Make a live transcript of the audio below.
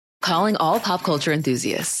Calling all pop culture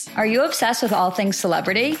enthusiasts. Are you obsessed with all things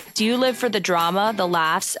celebrity? Do you live for the drama, the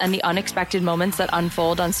laughs, and the unexpected moments that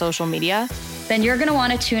unfold on social media? Then you're going to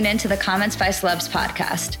want to tune in to the Comments by Celebs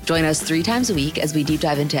podcast. Join us 3 times a week as we deep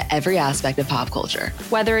dive into every aspect of pop culture.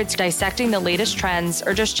 Whether it's dissecting the latest trends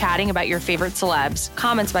or just chatting about your favorite celebs,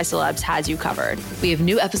 Comments by Celebs has you covered. We have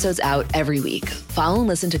new episodes out every week. Follow and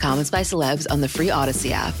listen to Comments by Celebs on the free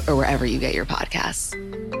Odyssey app or wherever you get your podcasts.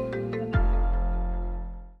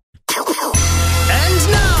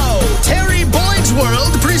 And now, Terry Boyd's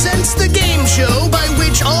World presents the game show by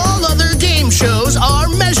which all other game shows are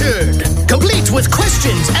measured. Complete with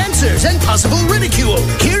questions, answers, and possible ridicule.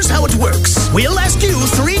 Here's how it works. We'll ask you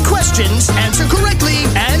 3 questions, answer correctly,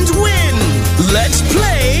 and win. Let's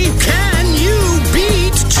play Can You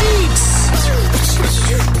Beat Jeetz?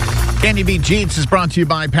 Can You Beat Jeetz is brought to you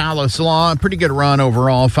by Palace Law. Pretty good run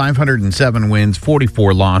overall. 507 wins,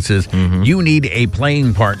 44 losses. You need a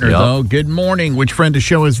playing partner, though. Good morning. Which friend of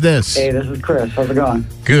show is this? Hey, this is Chris. How's it going?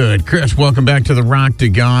 Good. Chris, welcome back to the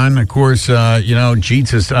Roctagon. Of course, Jeetz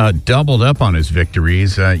has doubled up on his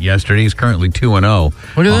victories yesterday. He's currently 2-0.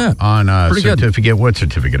 Look at that. On Pretty certificate. good. What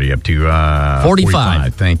certificate are you up to?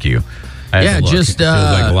 45. Thank you. Just feels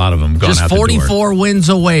like a lot of them gone just out the 44 wins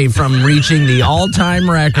away from reaching the all-time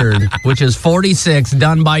record, which is 46,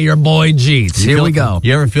 done by your boy Jeetz. Here we go.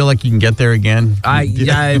 You ever feel like you can get there again? I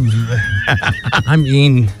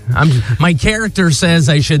mean, my character says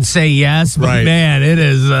I should say yes, but man, it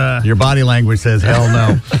is. Your body language says hell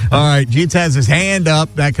no. All right, Jeetz has his hand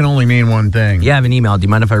up. That can only mean one thing. You have an email. Do you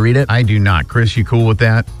mind if I read it? I do not. Chris, you cool with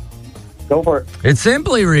that? Go for it. It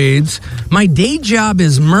simply reads, my day job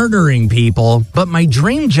is murdering people, but my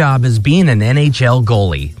dream job is being an NHL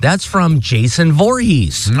goalie. That's from Jason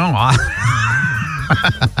Voorhees. No.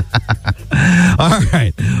 All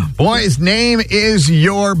right. Boys, name is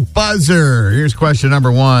your buzzer. Here's question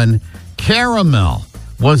number 1. Caramel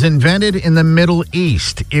was invented in the Middle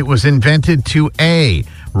East. It was invented to A,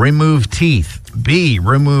 remove teeth, B,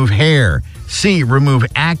 remove hair, C, remove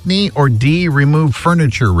acne, or D, remove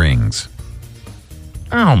furniture rings.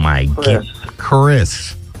 Oh, my God.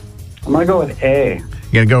 Chris. I'm going to go with A.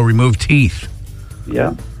 You're going to go remove teeth.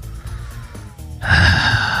 Yeah.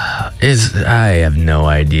 I have no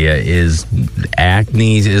idea. Is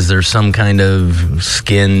acne, is there some kind of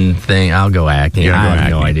skin thing? I'll go acne. I have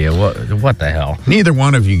no idea. What the hell? Neither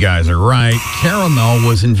one of you guys are right. Caramel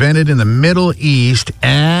was invented in the Middle East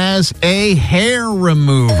as a hair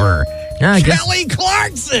remover. Yeah, Kelly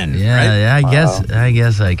Clarkson. Yeah, I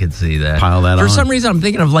guess I could see that. Pile that For on. some reason, I'm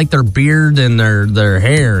thinking of like their beard and their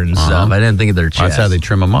hair and stuff. I didn't think of their chest. That's how they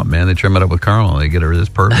trim them up, man. They trim it up with caramel. They get it this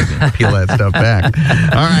perfect and peel that stuff back.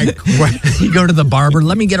 All right. You go to the barber.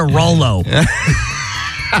 Let me get a Rolo.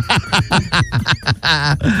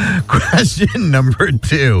 Question number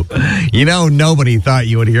 2. You know, nobody thought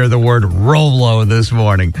you would hear the word Rolo this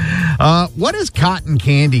morning. What is cotton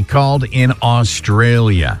candy called in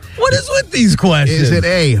Australia? What is with these questions? Is it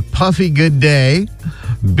A, Puffy Good Day,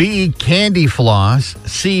 B, Candy Floss,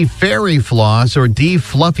 C, Fairy Floss, or D,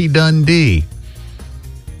 Fluffy Dundee?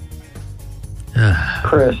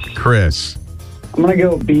 Chris. I'm going to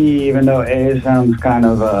go B, even though A sounds kind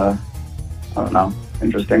of, I don't know,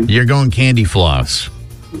 interesting. You're going Candy Floss.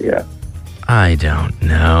 Yeah. I don't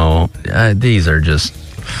know. These are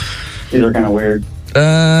kind of weird.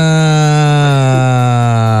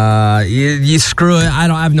 You screw it.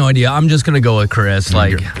 I have no idea. I'm just gonna go with Chris.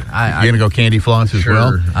 You're gonna go Candy Floss as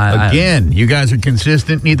well. Again, you guys are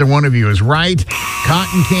consistent. Neither one of you is right.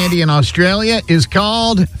 Cotton candy in Australia is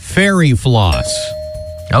called Fairy Floss.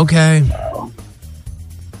 Okay.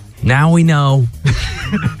 Now we know.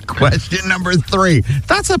 Question number 3.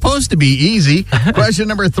 That's supposed to be easy. Question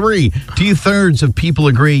number 3. 2/3 of people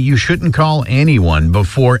agree you shouldn't call anyone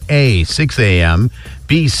before A, 6 a.m.,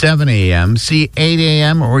 B, 7 a.m., C, 8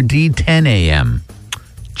 a.m., or D, 10 a.m.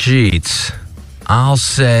 Jeetz.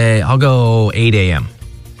 I'll go 8 a.m.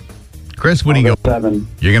 Chris, what do you go? 7.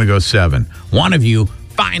 You're going to go 7. One of you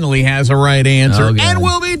finally has a right answer and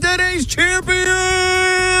will be today's champion.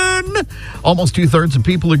 Almost 2/3 of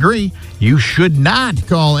people agree you should not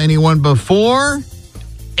call anyone before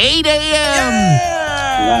 8 a.m.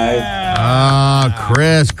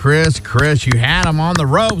 Nice. Chris, you had him on the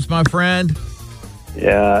ropes, my friend.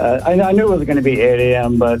 Yeah, I knew it was going to be 8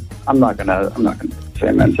 a.m., but I'm not gonna say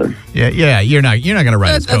an answer. Yeah, you're not gonna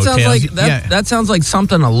write his coattails. That sounds like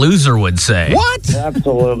something a loser would say. What?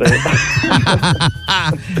 Absolutely.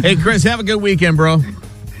 Hey, Chris, have a good weekend, bro.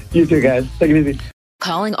 You too, guys. Take it easy.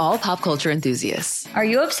 calling all pop culture enthusiasts. Are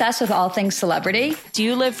you obsessed with all things celebrity? Do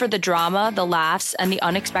you live for the drama, the laughs, and the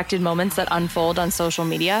unexpected moments that unfold on social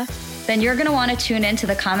media? Then you're going to want to tune in to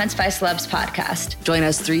the Comments by Celebs podcast. Join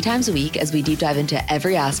us 3 times a week as we deep dive into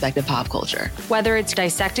every aspect of pop culture. Whether it's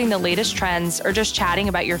dissecting the latest trends or just chatting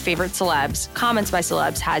about your favorite celebs, Comments by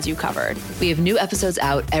Celebs has you covered. We have new episodes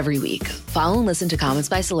out every week. Follow and listen to Comments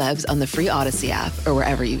by Celebs on the free Odyssey app or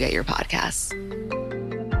wherever you get your podcasts.